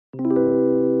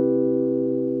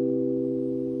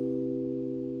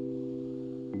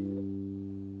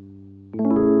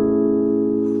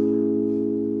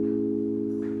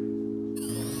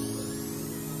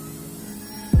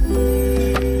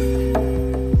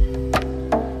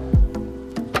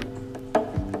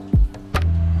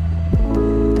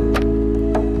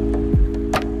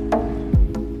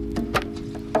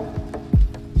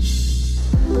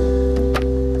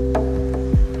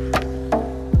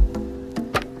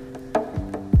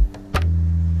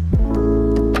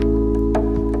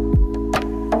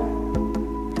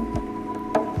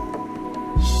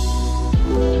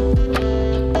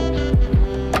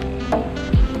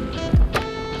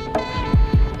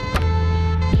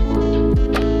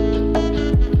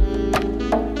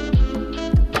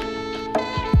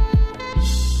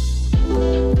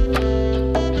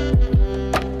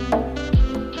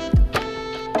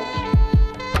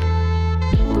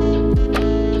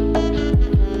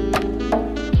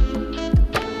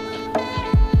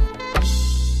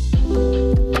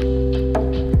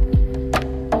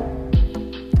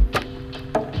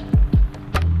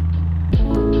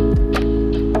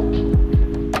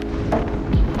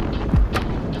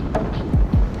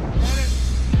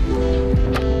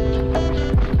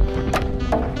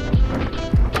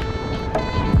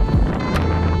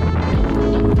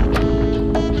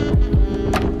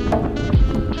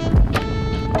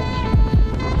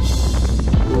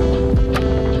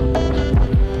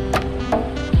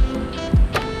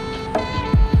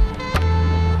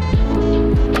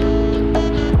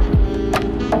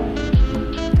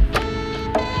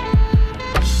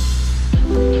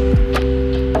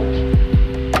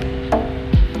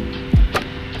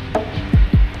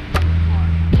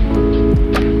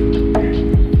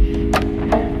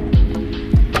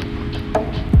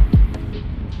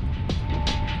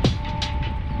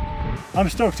I'm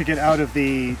stoked to get out of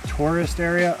the tourist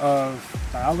area of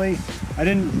Bali. I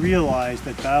didn't realize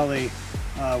that Bali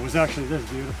was actually this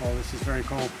beautiful. This is very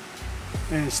cool.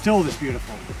 And it's still this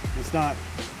beautiful. It's not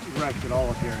wrecked at all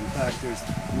up here. In fact, there's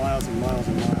miles and miles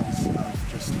and miles of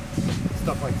just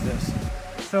stuff like this.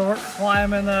 So we're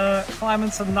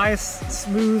climbing some nice,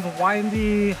 smooth,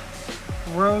 windy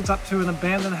roads up to an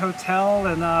abandoned hotel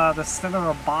in the center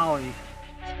of Bali.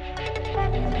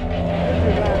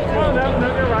 Oh,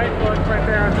 no, you're right. Look, right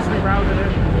there. I just rerouted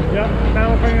it. Yep.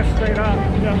 That'll bring us straight up.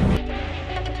 Yep.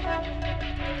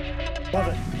 Love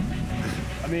it.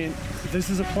 I mean, this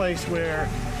is a place where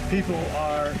people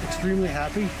are extremely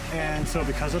happy, and so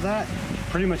because of that,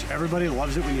 pretty much everybody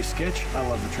loves it when you sketch. I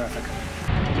love the traffic.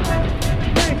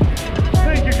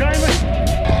 Thank you kindly.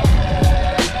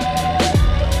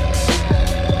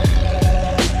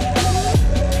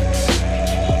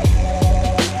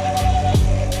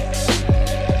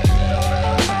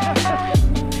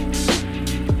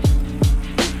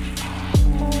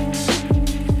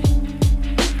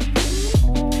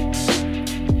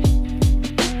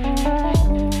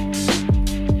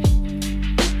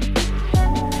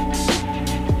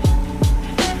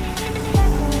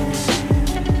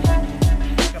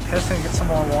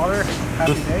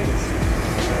 Happy days.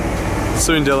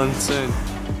 Soon, Dillon, soon.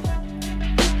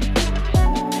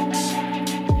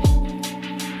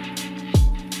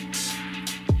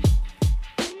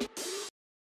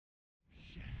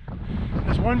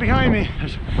 There's one behind me.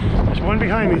 There's one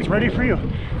behind me. It's ready for you.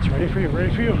 It's ready for you.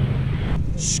 Ready for you.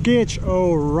 Sketch-O-Rama.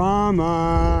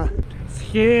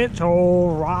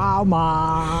 Sketch-O-Rama.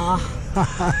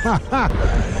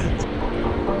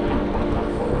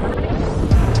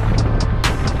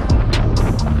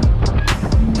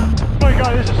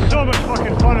 God, this is so much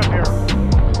fucking fun up here.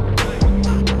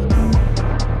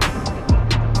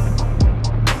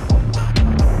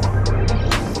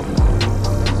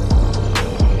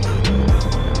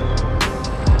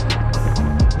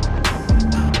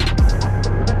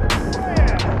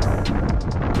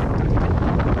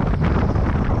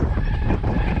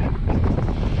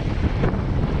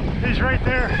 He's right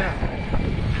there.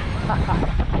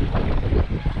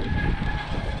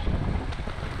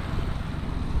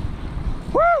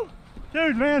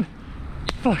 Dude, man,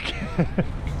 fuck.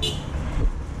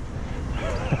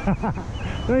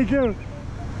 Thank you.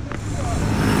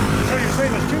 So you're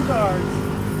saying there's 2 guards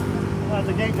at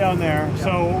the gate down there. Yeah.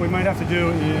 So what we might have to do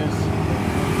is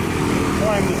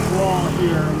climb this wall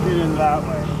here and get in that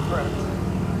way. Correct.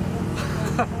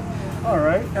 All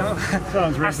right.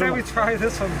 Sounds reasonable. I say we try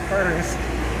this one first,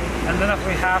 and then if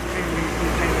we have to, we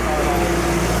take it all off.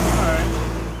 All right.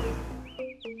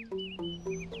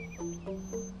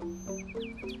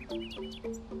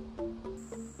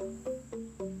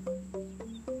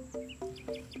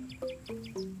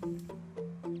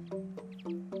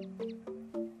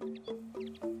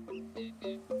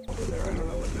 there. I don't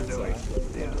know what they're doing.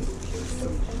 Yeah.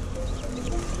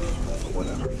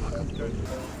 Whatever. Fuck, I'm good.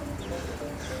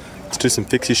 Let's do some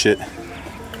fixie shit.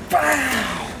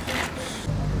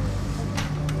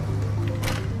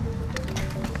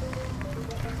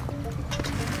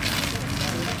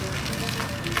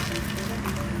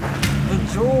 The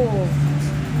jewels.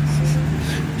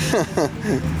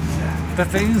 The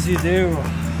things you do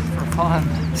for fun.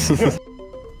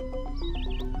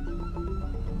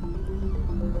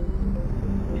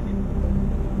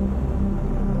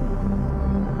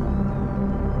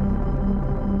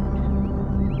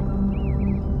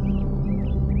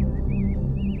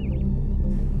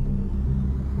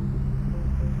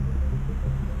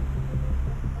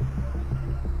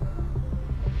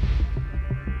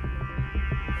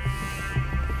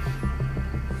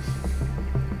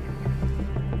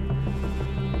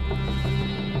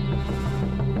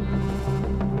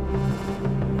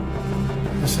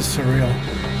 This is surreal.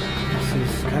 This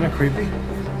is kind of creepy,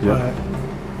 Yeah.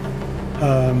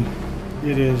 but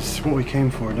it is what we came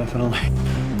for, definitely.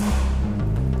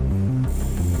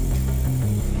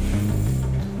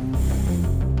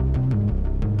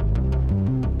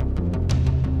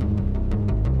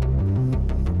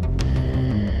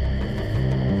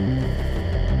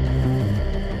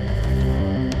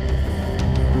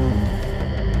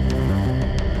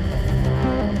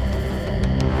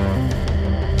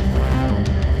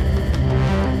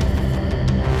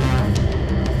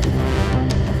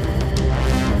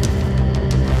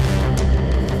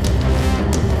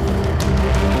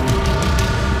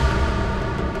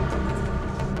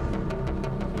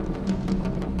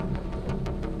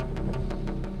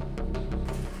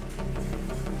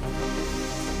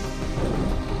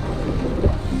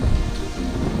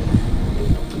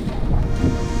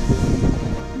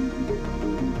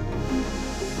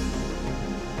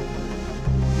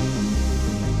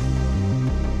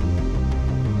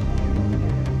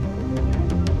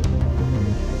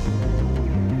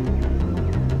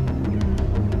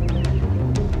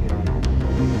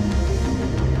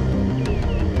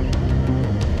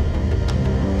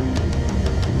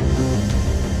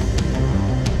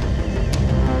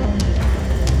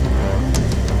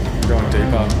 Going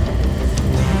deeper.